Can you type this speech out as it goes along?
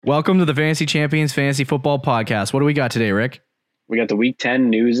Welcome to the Fantasy Champions Fantasy Football Podcast. What do we got today, Rick? We got the Week 10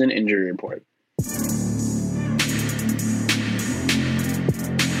 news and injury report.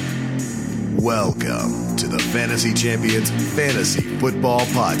 Welcome to the Fantasy Champions Fantasy Football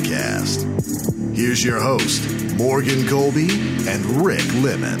Podcast. Here's your host, Morgan Colby and Rick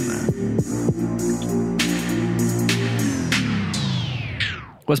Lemon.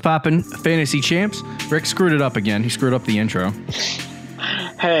 What's poppin', Fantasy Champs? Rick screwed it up again. He screwed up the intro.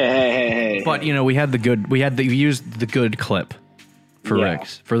 Hey. But you know, we used the good clip for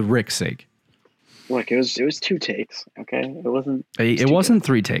Rick's sake. Look, it was 2 takes, okay? It wasn't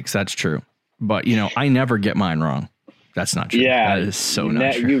 3 takes, that's true. But you know, I never get mine wrong. That's not true. Yeah. That is so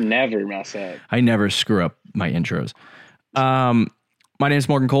not true. You never mess up. I never screw up my intros. My name is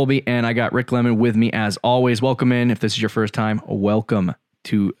Morgan Colby, and I got Rick Lemon with me as always. Welcome in. If this is your first time, welcome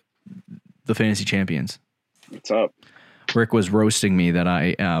to the Fantasy Champions. What's up? Rick was roasting me that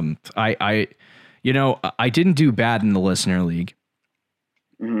I didn't do bad in the listener league.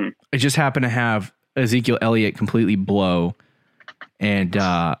 Mm-hmm. I just happened to have Ezekiel Elliott completely blow, and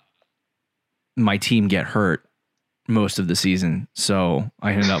my team get hurt most of the season. So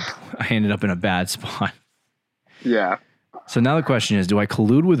I ended up in a bad spot. Yeah. So now the question is, do I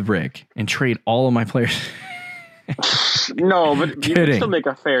collude with Rick and trade all of my players? No, but you can still make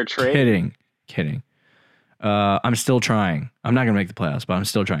a fair trade. Kidding. I'm still trying. I'm not going to make the playoffs, but I'm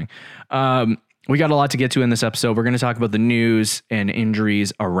still trying. We got a lot to get to in this episode. We're going to talk about the news and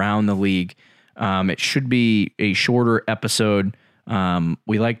injuries around the league. It should be a shorter episode.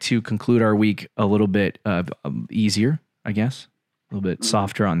 We like to conclude our week a little bit easier, I guess. A little bit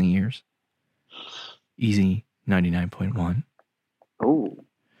softer on the ears. Easy 99.1. Oh.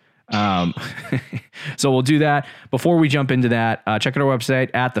 So we'll do that. Before we jump into that, check out our website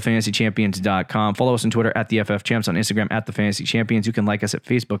at thefantasychampions.com. Follow us on Twitter at the FFChamps, on Instagram at thefantasychampions. You can like us at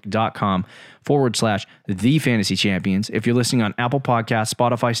facebook.com/thefantasychampions. If you're listening on Apple Podcasts,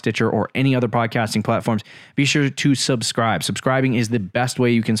 Spotify, Stitcher, or any other podcasting platforms, be sure to subscribe. Subscribing is the best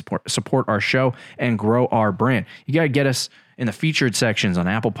way you can support our show and grow our brand. You got to get us in the featured sections on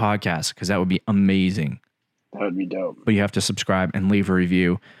Apple Podcasts because that would be amazing. That would be dope. But you have to subscribe and leave a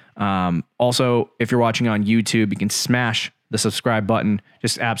review. Also, if you're watching on YouTube, you can smash the subscribe button.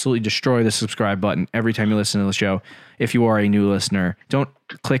 Just absolutely destroy the subscribe button every time you listen to the show. If you are a new listener, don't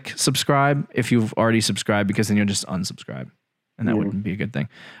click subscribe if you've already subscribed, because then you'll just unsubscribe, and that wouldn't be a good thing.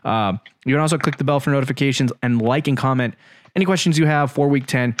 You can also click the bell for notifications and like and comment any questions you have for Week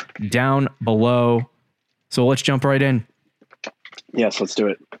 10 down below. So let's jump right in. Yes, let's do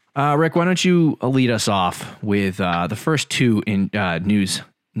it. Rick, why don't you lead us off with the first 2 in news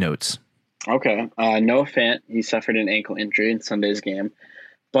notes? Okay. Noah Fant, he suffered an ankle injury in Sunday's game,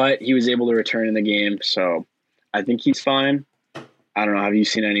 but he was able to return in the game, so I think he's fine. I don't know. Have you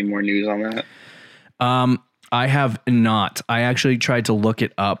seen any more news on that? I have not. I actually tried to look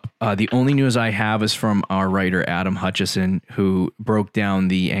it up. The only news I have is from our writer, Adam Hutchison, who broke down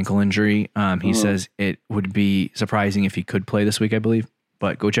the ankle injury. He says it would be surprising if he could play this week, I believe.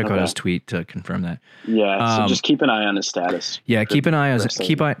 But go check out his tweet to confirm that. Yeah, so just keep an eye on his status. Yeah, keep an eye on his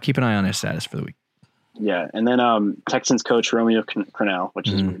status for the week. Yeah, and then Texans coach Romeo Crennel, which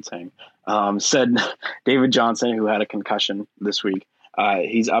is weird saying, said David Johnson, who had a concussion this week,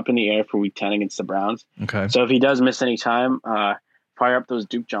 he's up in the air for Week 10 against the Browns. Okay. So if he does miss any time, fire up those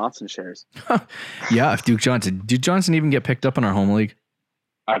Duke Johnson shares. Yeah, if Duke Johnson even get picked up in our home league?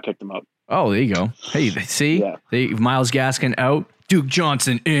 I picked him up. Oh, there you go. Hey, see? Yeah. Myles Gaskin out, Duke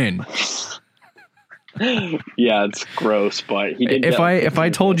Johnson in. Yeah, it's gross, but he did. If I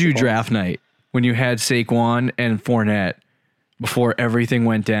told you draft night when you had Saquon and Fournette before everything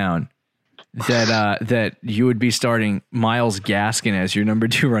went down, that you would be starting Myles Gaskin as your number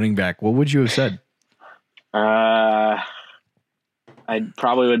 2 running back, what would you have said? I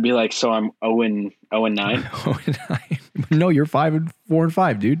probably would be like, so I'm 0-9. 0-9. No, you're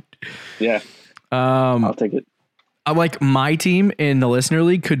 5-4-5, dude. Yeah. I'll take it. I like my team in the listener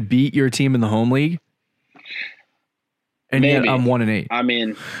league could beat your team in the home league. And maybe. Yet I'm 1-8. I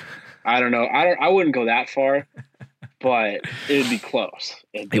mean, I don't know. I wouldn't go that far, but it would be close.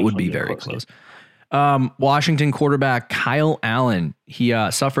 It would be very close. Washington quarterback Kyle Allen, he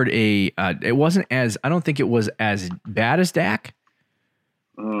suffered I don't think it was as bad as Dak.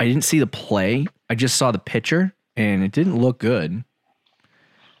 I didn't see the play. I just saw the picture, and it didn't look good.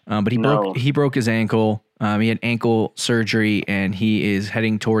 But he broke his ankle. He had ankle surgery, and he is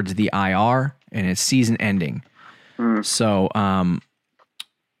heading towards the IR, and it's season ending. So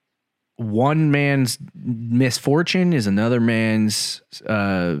one man's misfortune is another man's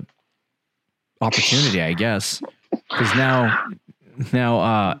opportunity, I guess. Because now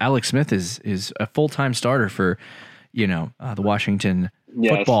Now, Alex Smith is a full-time starter for, the Washington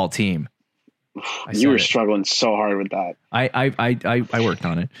football team. You were struggling so hard with that. I worked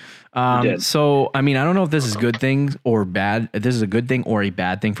on it. You did. So, I mean, I don't know if this is a good thing or bad. If this is a good thing or a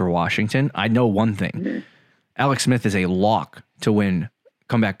bad thing for Washington. I know one thing. Mm-hmm. Alex Smith is a lock to win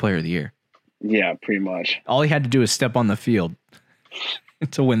Comeback Player of the Year. Yeah, pretty much. All he had to do is step on the field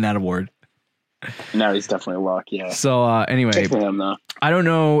to win that award. No, he's definitely a lock, yeah. So, anyway, Good for him, though. I don't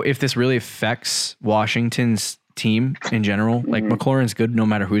know if this really affects Washington's team in general. Like, McLaurin's good no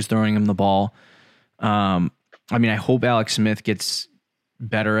matter who's throwing him the ball. I mean, I hope Alex Smith gets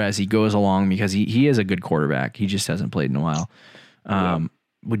better as he goes along because he is a good quarterback. He just hasn't played in a while.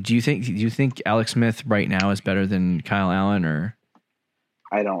 Do you think Alex Smith right now is better than Kyle Allen or?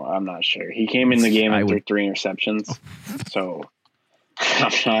 I'm not sure. He came in the game and threw 3 interceptions. So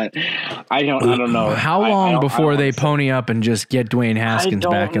I don't know. How long before they pony up and just get Dwayne Haskins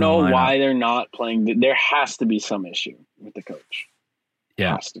back in the lineup? I don't know why they're not playing. There has to be some issue with the coach.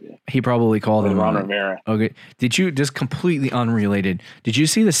 Yeah. Has to be. He probably called him Ron Rivera. Okay. Did you, just completely unrelated, did you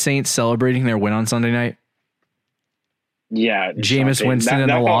see the Saints celebrating their win on Sunday night? Yeah. Jameis Winston in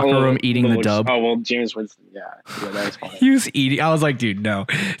the locker room eating the dub. Oh, well, Jameis Winston. Yeah, that was funny. He was eating. I was like, dude, no.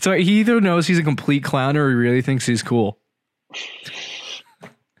 So he either knows he's a complete clown or he really thinks he's cool.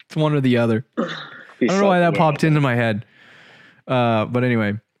 It's one or the other. I don't know why that popped into my head. But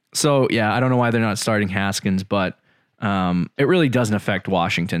anyway, so yeah, I don't know why they're not starting Haskins, but it really doesn't affect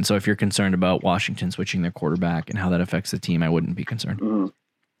Washington. So if you're concerned about Washington switching their quarterback and how that affects the team, I wouldn't be concerned.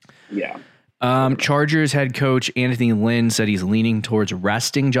 Mm-hmm. Yeah. Chargers head coach Anthony Lynn said he's leaning towards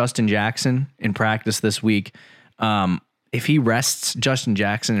resting Justin Jackson in practice this week. If he rests Justin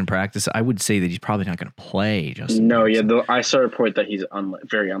Jackson in practice, I would say that he's probably not going to play Justin Jackson. Yeah, I saw a report that he's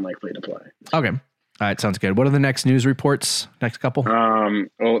very unlikely to play. Okay. All right, sounds good. What are the next news reports? Next couple?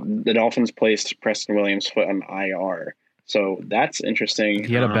 The Dolphins placed Preston Williams' foot on IR. So that's interesting.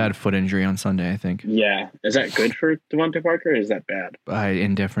 He had a bad foot injury on Sunday, I think. Yeah. Is that good for Devontae Parker or is that bad?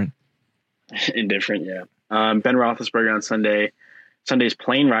 Indifferent. Indifferent, yeah. Ben Roethlisberger on Sunday's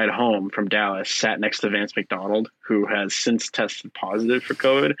plane ride home from Dallas sat next to Vance McDonald, who has since tested positive for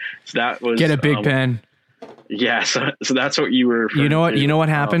COVID. So that was Get a Big Ben. Yeah, so that's what you were. You know what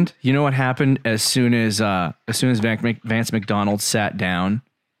happened? You know what happened as soon as Vance McDonald sat down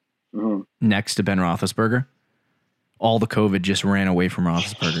next to Ben Roethlisberger? All the COVID just ran away from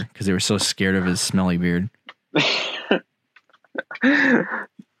Roethlisberger because they were so scared of his smelly beard.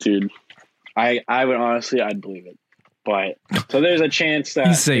 Dude, I would honestly, I'd believe it. But so there's a chance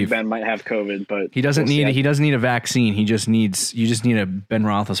that Big Ben might have COVID, but he doesn't need a vaccine. You just need a Ben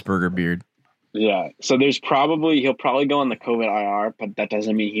Roethlisberger beard. Yeah. So he'll probably go on the COVID IR, but that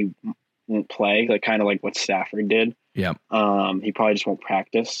doesn't mean he won't play, like kind of like what Stafford did. Yeah. He probably just won't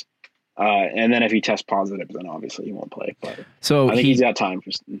practice. And then if he tests positive, then obviously he won't play. But so I think he's got time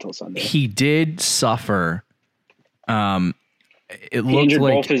until Sunday. He did suffer. It he injured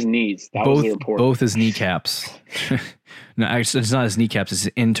both his knees. That was the report. Both his kneecaps. No, actually, it's not his kneecaps. It's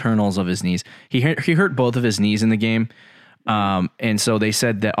the internals of his knees. He hurt both of his knees in the game. And so they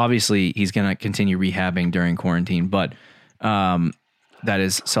said that obviously he's going to continue rehabbing during quarantine, but that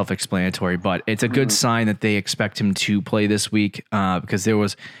is self-explanatory. But it's a good sign that they expect him to play this week because it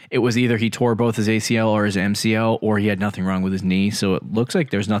was either he tore both his ACL or his MCL, or he had nothing wrong with his knee. So it looks like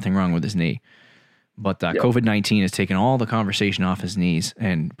there's nothing wrong with his knee. But COVID-19 has taken all the conversation off his knees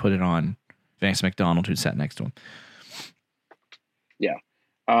and put it on Vance McDonald, who sat next to him. Yeah.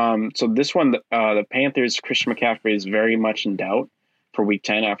 So this one, the Panthers' Christian McCaffrey is very much in doubt for Week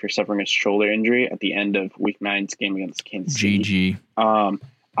 10 after suffering a shoulder injury at the end of Week 9's game against Kansas City. GG.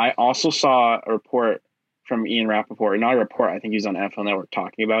 I also saw a report from Ian Rappaport, not a report, I think he was on NFL Network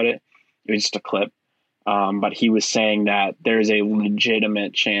talking about it. It was just a clip. But he was saying that there's a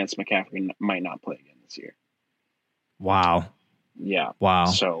legitimate chance McCaffrey might not play again this year. Wow. Yeah. Wow.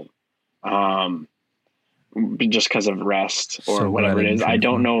 So, just because of rest or whatever it is, I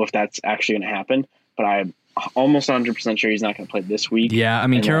don't know if that's actually going to happen, but I'm almost 100% sure he's not going to play this week. Yeah. I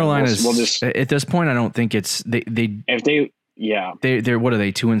mean, Carolina's at this point, I don't think it's they're what are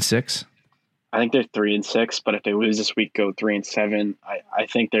they 2-6? I think they're 3-6, but if they lose this week, go 3-7. I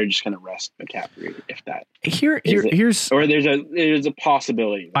think they're just going to rest McCaffrey if that. There's a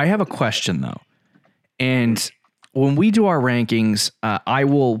possibility. I have a question though, and when we do our rankings, I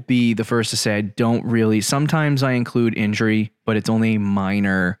will be the first to say I don't really. Sometimes I include injury, but it's only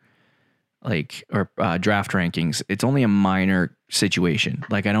minor, draft rankings. It's only a minor situation.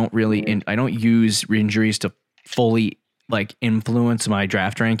 Like I don't really, I don't use injuries to fully influence my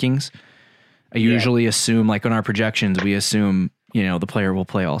draft rankings. I usually assume, like on our projections, we assume the player will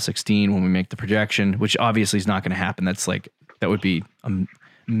play all 16 when we make the projection, which obviously is not going to happen. That would be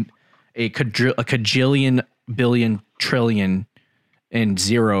a cajillion billion trillion and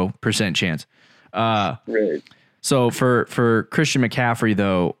 0% chance. Right. So for Christian McCaffrey,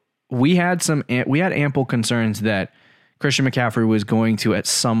 though, we had ample concerns that Christian McCaffrey was going to, at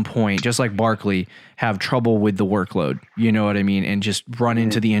some point, just like Barkley, have trouble with the workload. You know what I mean? And just run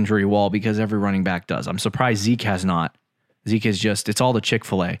into the injury wall, because every running back does. I'm surprised Zeke has not. Zeke is it's all the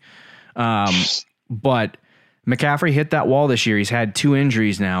Chick-fil-A. But McCaffrey hit that wall this year. He's had 2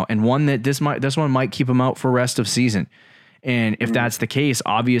 injuries now, and one that this one might keep him out for rest of season. And if that's the case,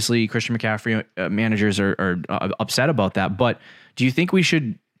 obviously Christian McCaffrey managers are upset about that. But do you think we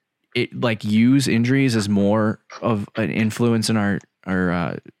should use injuries as more of an influence in our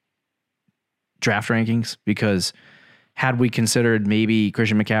draft rankings? Because had we considered maybe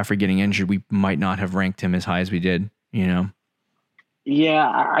Christian McCaffrey getting injured, we might not have ranked him as high as we did. Yeah,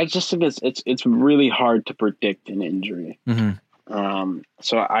 I just think it's really hard to predict an injury. Mm-hmm.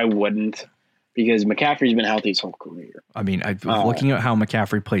 So I wouldn't, because McCaffrey's been healthy his whole career. I mean, looking at how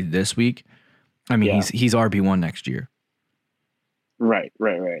McCaffrey played this week, I mean, he's RB1 next year. Right.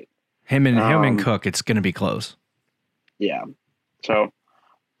 Him and Cook, it's going to be close. Yeah. So,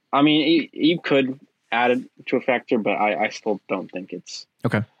 I mean, you could add it to a factor, but I still don't think it's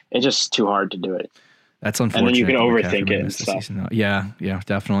okay. It's just too hard to do it. That's unfortunate. And then you can overthink it and stuff. Yeah,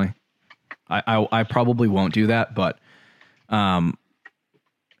 definitely. I probably won't do that, but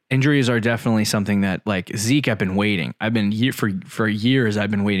injuries are definitely something that, like Zeke, I've been waiting. For years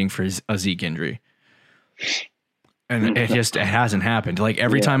I've been waiting for a Zeke injury. And it hasn't happened. Like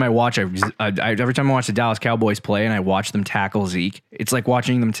every time I watch, every time I watch the Dallas Cowboys play and I watch them tackle Zeke, it's like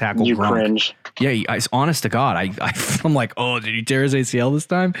watching them tackle you Gronk. Cringe. Yeah, it's honest to God. I'm like, oh, did he tear his ACL this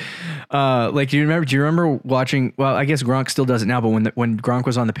time? Do you remember watching? Well, I guess Gronk still does it now, but when Gronk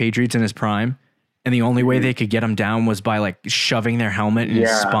was on the Patriots in his prime, and the only way they could get him down was by like shoving their helmet in his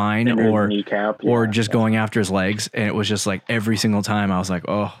spine or kneecap, or just going after his legs, and it was just like every single time I was like,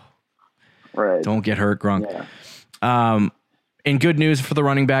 oh, right, don't get hurt, Gronk. Yeah. In good news for the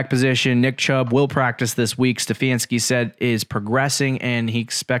running back position, Nick Chubb will practice this week. Stefanski said is progressing, and he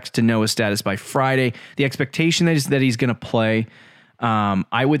expects to know his status by Friday. The expectation is that he's going to play.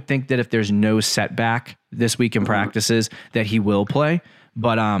 I would think that if there's no setback this week in practices, that he will play.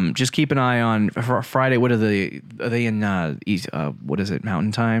 But just keep an eye on for Friday. Are they in what is it,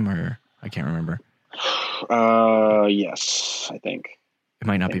 Mountain Time, or I can't remember. Yes, I think it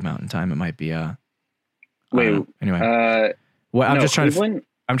might not be Mountain Time. It might be Wait. Anyway, I'm just trying Cleveland?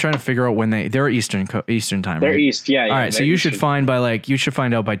 I'm trying to figure out when they're Eastern time. They're right? East, yeah. All right, so you should find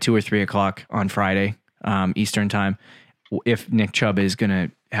out by 2 or 3 o'clock on Friday, Eastern time, if Nick Chubb is going to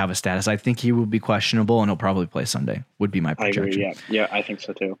have a status. I think he will be questionable, and he'll probably play Sunday. Would be my projection. I agree. Yeah, I think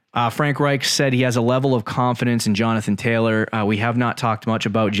so too. Frank Reich said he has a level of confidence in Jonathan Taylor. We have not talked much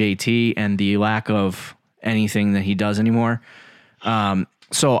about JT and the lack of anything that he does anymore.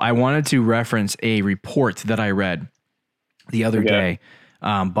 So I wanted to reference a report that I read the other day,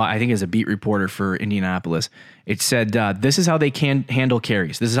 but I think as a beat reporter for Indianapolis. It said this is how they can handle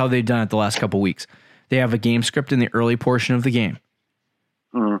carries. This is how they've done it the last couple of weeks. They have a game script in the early portion of the game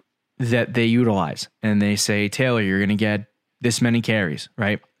that they utilize, and they say, Taylor, you're going to get this many carries,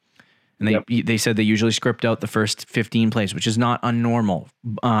 right? And they said they usually script out the first 15 plays, which is not unnormal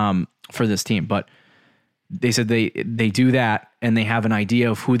for this team, but they said they do that, and they have an idea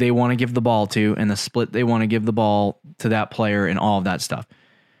of who they want to give the ball to and the split they want to give the ball to that player and all of that stuff.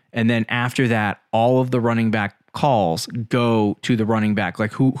 And then after that, all of the running back calls go to the running back.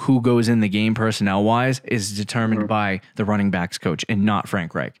 Like who goes in the game personnel wise is determined by the running backs coach and not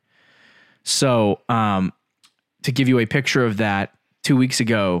Frank Reich. So to give you a picture of that, 2 weeks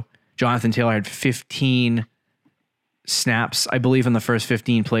ago, Jonathan Taylor had 15 snaps, I believe, in the first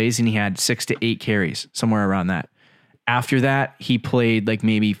 15 plays, and he had 6 to 8 carries, somewhere around that. After that, he played like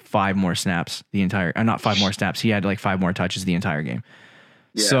maybe 5 more snaps not 5 more snaps. He had like 5 more touches the entire game.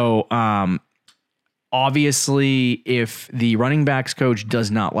 Yeah. So obviously, if the running backs coach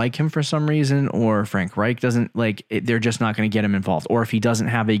does not like him for some reason, or Frank Reich doesn't like it, they're just not going to get him involved. Or if he doesn't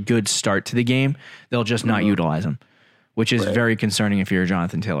have a good start to the game, they'll just not utilize him, which is very concerning if you're a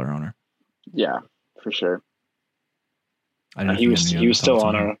Jonathan Taylor owner. Yeah, for sure. He was still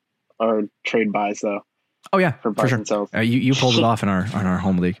on our trade buys though. Oh yeah, for buys and sells. You pulled it off in our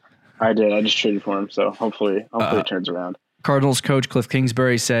home league. I did. I just traded for him, so hopefully it turns around. Cardinals coach Cliff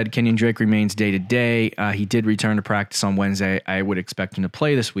Kingsbury said Kenyon Drake remains day to day. He did return to practice on Wednesday. I would expect him to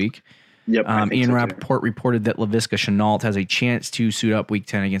play this week. Yep. Ian Rappaport reported that Laviska Shenault has a chance to suit up Week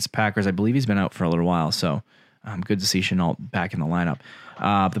 10 against the Packers. I believe he's been out for a little while, so Good to see Chenault back in the lineup.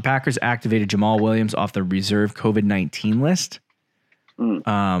 The Packers activated Jamal Williams off the reserve COVID-19 list.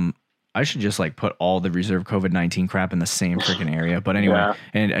 I should just like put all the reserve COVID-19 crap in the same freaking area. But anyway, Yeah.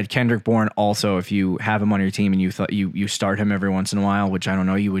 and Kendrick Bourne also, if you have him on your team and you thought you start him every once in a while, which I don't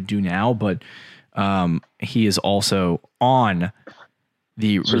know you would do now, but he is also on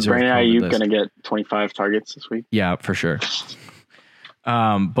the So reserve Brandon COVID Ayuk list. going to get 25 targets this week? Yeah, for sure.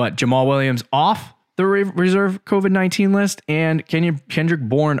 But Jamal Williams off the reserve COVID-19 list and Kendrick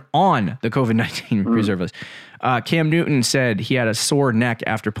Bourne on the COVID-19 reserve list. Cam Newton said he had a sore neck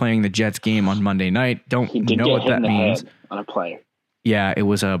after playing the Jets game on Monday night. Don't He did know get what hit that in the means. head on a play. Yeah, it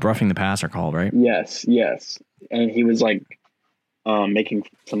was a roughing the passer call, right? Yes. And he was like making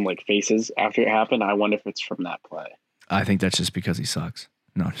some like faces after it happened. I wonder if it's from that play. I think that's just because he sucks.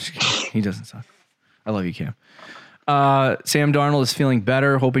 No, I'm just kidding. He doesn't suck. I love you, Cam. Sam Darnold is feeling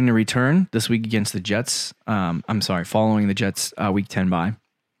better, hoping to return this week against the Jets. Following the Jets Week 10 bye.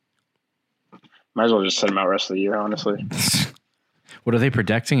 Might as well just set him out rest of the year, honestly. What are they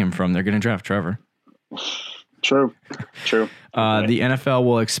protecting him from? They're going to draft Trevor. True. The NFL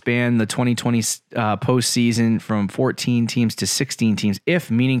will expand the 2020 postseason from 14 teams to 16 teams if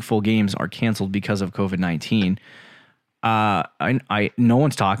meaningful games are canceled because of COVID-19. No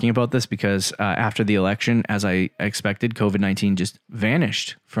one's talking about this because after the election, as I expected, COVID-19 just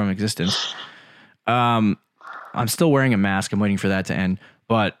vanished from existence. I'm still wearing a mask. I'm waiting for that to end.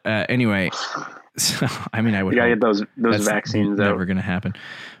 But anyway, so, I mean, I would. You gotta hope. get those That's vaccines out. never going to happen.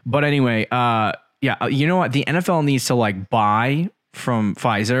 But anyway, yeah, you know what? The NFL needs to like buy from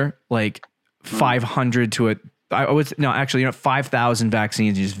Pfizer like 500 to 5,000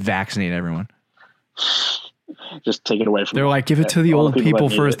 vaccines and just vaccinate everyone. Just take it away from They're like, give it to the all old the people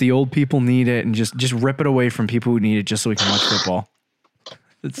that need first. it. The old people need it, and just rip it away from people who need it, just so we can watch football.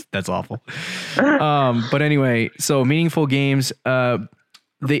 That's awful. But anyway, so meaningful games.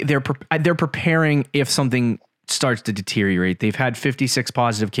 They're preparing if something starts to deteriorate. They've had 56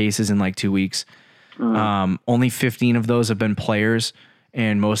 positive cases in like 2 weeks. Only 15 of those have been players,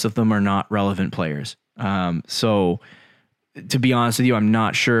 and most of them are not relevant players. So to be honest with you, I'm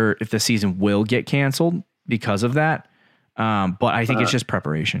not sure if the season will get canceled because of that. But I think it's just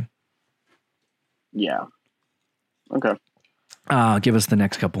preparation. Yeah. Okay. Give us the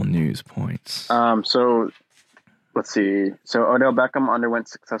next couple news points. So let's see. So Odell Beckham underwent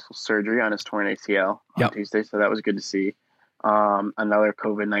successful surgery on his torn ACL on Tuesday, so that was good to see. Another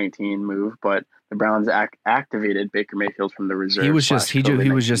COVID-19 move, but the Browns activated Baker Mayfield from the reserve. He was just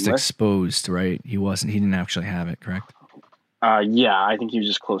list. exposed, right? He didn't actually have it, correct? Yeah, I think he was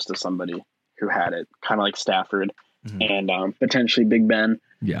just close to somebody who had it, kind of like Stafford and potentially Big Ben.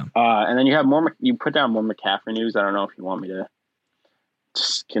 Yeah. And then you have more. You put down more McCaffrey news. I don't know if you want me to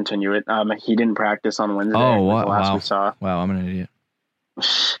just continue it. He didn't practice on Wednesday. Oh, was the last wow. we saw. Wow, I'm an idiot.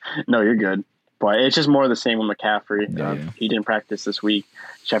 No, you're good. But it's just more of the same with McCaffrey. Yeah. He didn't practice this week.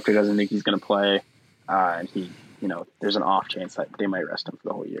 Schefter doesn't think he's going to play. And there's an off chance that they might rest him for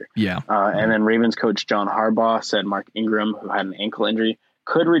the whole year. Yeah. And then Ravens coach John Harbaugh said Mark Ingram, who had an ankle injury,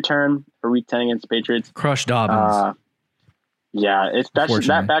 could return for Week 10 against the Patriots. Crush Dobbins. Yeah, that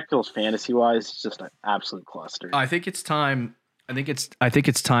Unfortunately. backfield's fantasy wise is just an absolute cluster. I think it's time. I think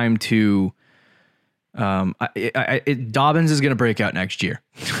it's time to. Dobbins is going to break out next year.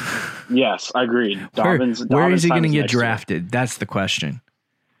 Yes, I agreed. Where is he going to get next year. drafted? That's the question.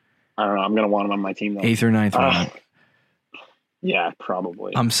 I don't know. I'm going to want him on my team though. 8th or 9th round. Yeah,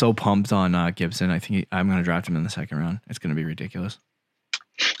 probably. I'm so pumped on Gibson. I think I'm going to draft him in the 2nd round. It's going to be ridiculous.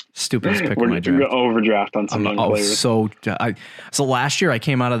 Stupidest pick of my We're draft. going to overdraft on some young players. So last year I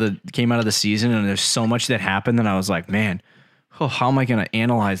came out of the season and there's so much that happened that I was like, man, how am I going to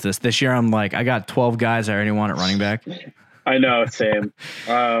analyze this? This year I'm like, I got 12 guys I already want at running back. I know, same.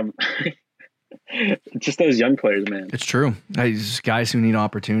 Just those young players, man. It's true. Just guys who need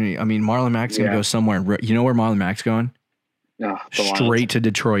opportunity. I mean, Marlon Mack's going to go somewhere. You know where Marlon Mack's going? Oh, the Lions. Straight to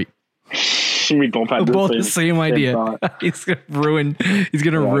Detroit. We both had The same idea. thought. He's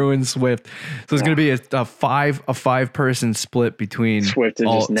gonna ruin Swift. So it's gonna be a five person split between Swift is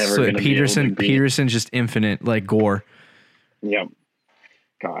just never gonna be able to beat. Peterson's just infinite like Gore. Yep.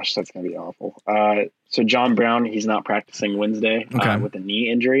 Gosh, that's gonna be awful. So John Brown, he's not practicing Wednesday with a knee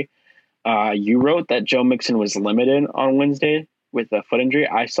injury. You wrote that Joe Mixon was limited on Wednesday with a foot injury.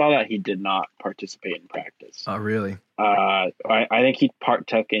 I saw that he did not participate in practice. Oh, really? I think he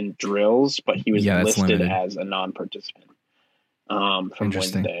partook in drills, but he was listed limited as a non-participant from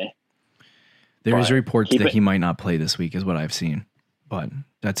Wednesday. There is reports that he might not play this week, is what I've seen, but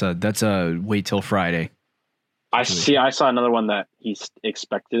that's a wait till Friday. I saw another one that he's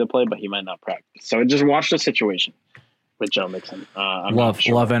expected to play, but he might not practice. So just watch the situation with Joe Mixon. Love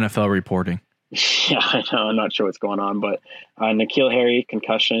NFL reporting. Yeah, I know. I'm not sure what's going on, but N'Keal Harry,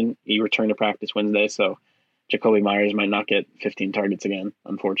 concussion. He returned to practice Wednesday, so Jacoby Myers might not get 15 targets again,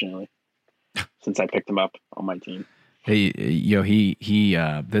 unfortunately, since I picked him up on my team. Hey, he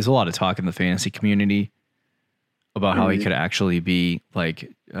there's a lot of talk in the fantasy community about how he could actually be like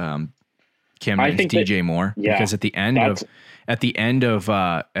Cam Newton's DJ Moore, because at the end of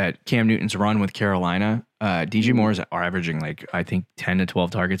at Cam Newton's run with Carolina, DJ Moore's are averaging like I think 10 to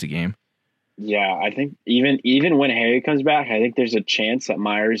 12 targets a game. Yeah, I think even when Harry comes back, I think there's a chance that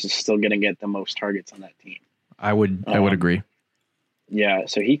Myers is still going to get the most targets on that team. I would agree. Yeah,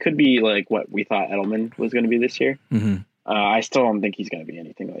 so he could be like what we thought Edelman was going to be this year. Mm-hmm. I still don't think he's going to be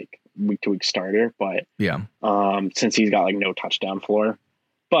anything like week-to-week starter, but since he's got like no touchdown floor,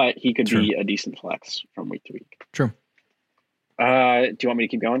 but he could be a decent flex from week to week. True. Do you want me to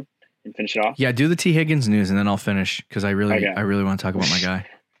keep going and finish it off? Yeah, do the T. Higgins news and then I'll finish because I really want to talk about my guy.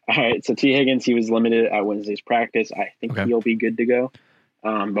 All right, so T. Higgins, he was limited at Wednesday's practice. I think he'll be good to go,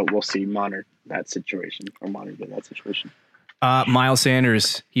 but we'll see. Monitor that situation. Miles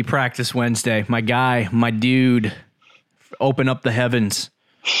Sanders, he practiced Wednesday. My guy, my dude, open up the heavens.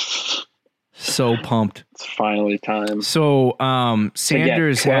 So pumped. It's finally time. So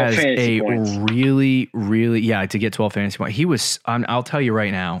Sanders has a points. really to get 12 fantasy points. He was, I'll tell you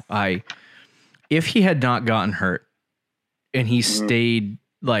right now, if he had not gotten hurt and he stayed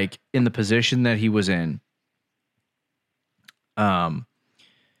like in the position that he was in,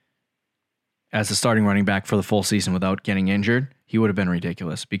 as a starting running back for the full season without getting injured, he would have been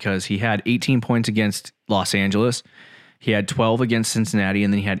ridiculous because he had 18 points against Los Angeles. He had 12 against Cincinnati,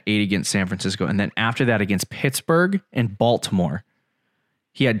 and then he had 8 against San Francisco. And then after that against Pittsburgh and Baltimore,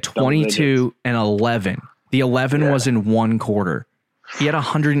 he had 22 and 11. The 11 was in one quarter. He had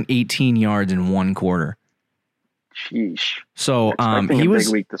 118 yards in one quarter. Sheesh. So he was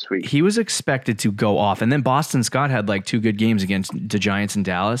big week this week. He was expected to go off. And then Boston Scott had like 2 good games against the Giants and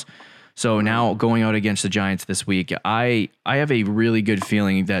Dallas. So now going out against the Giants this week, I have a really good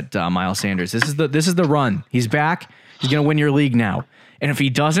feeling that Miles Sanders, this is the run. He's back. He's going to win your league now. And if he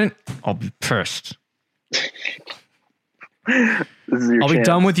doesn't, I'll be pissed. I'll be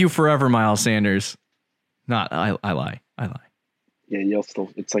done with you forever, Miles Sanders. I lie. Yeah, you'll still.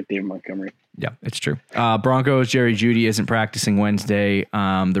 It's like David Montgomery. Yeah, it's true. Broncos, Jerry Jeudy isn't practicing Wednesday.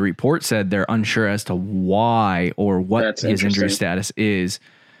 The report said they're unsure as to why or what his injury status is.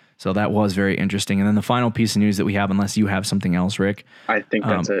 So that was very interesting. And then the final piece of news that we have, unless you have something else, Rick. I think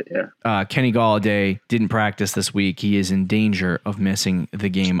that's it, yeah. Kenny Golladay didn't practice this week. He is in danger of missing the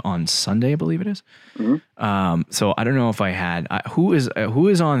game on Sunday, I believe it is. Mm-hmm. So I don't know if I had... who is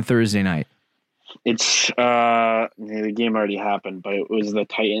on Thursday night? It's... the game already happened, but it was the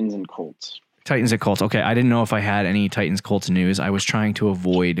Titans and Colts. Titans and Colts. Okay, I didn't know if I had any Titans-Colts news. I was trying to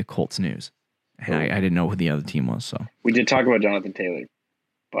avoid Colts news. And I didn't know who the other team was, so... We did talk about Jonathan Taylor.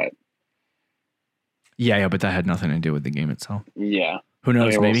 But yeah, but that had nothing to do with the game itself. Yeah. Who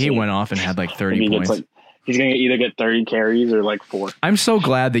knows? Maybe he went off and had like 30 points. He's going to either get 30 carries or like 4. I'm so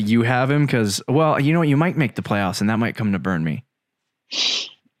glad that you have him because, well, you know what? You might make the playoffs and that might come to burn me.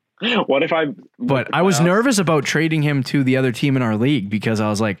 What if But I was nervous about trading him to the other team in our league because I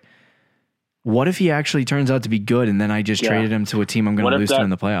was like, what if he actually turns out to be good and then I just traded him to a team I'm going to lose to in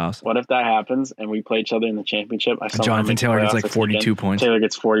the playoffs? What if that happens and we play each other in the championship? Jonathan Taylor gets like 42 points. Taylor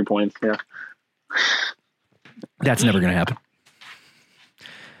gets 40 points, yeah. That's never going to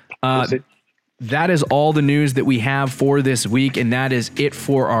happen. That is all the news that we have for this week, and that is it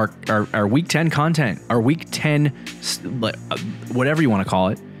for our Week 10 content, our Week 10, whatever you want to call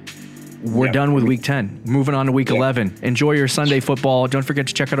it. We're done with Week 10. Moving on to Week 11. Enjoy your Sunday football. Don't forget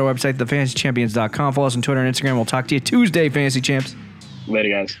to check out our website, thefantasychampions.com. Follow us on Twitter and Instagram. We'll talk to you Tuesday, Fantasy Champs. Later,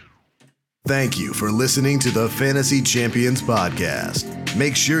 guys. Thank you for listening to the Fantasy Champions Podcast.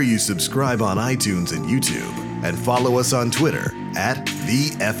 Make sure you subscribe on iTunes and YouTube and follow us on Twitter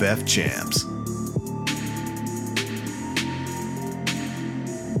 @TheFFChamps.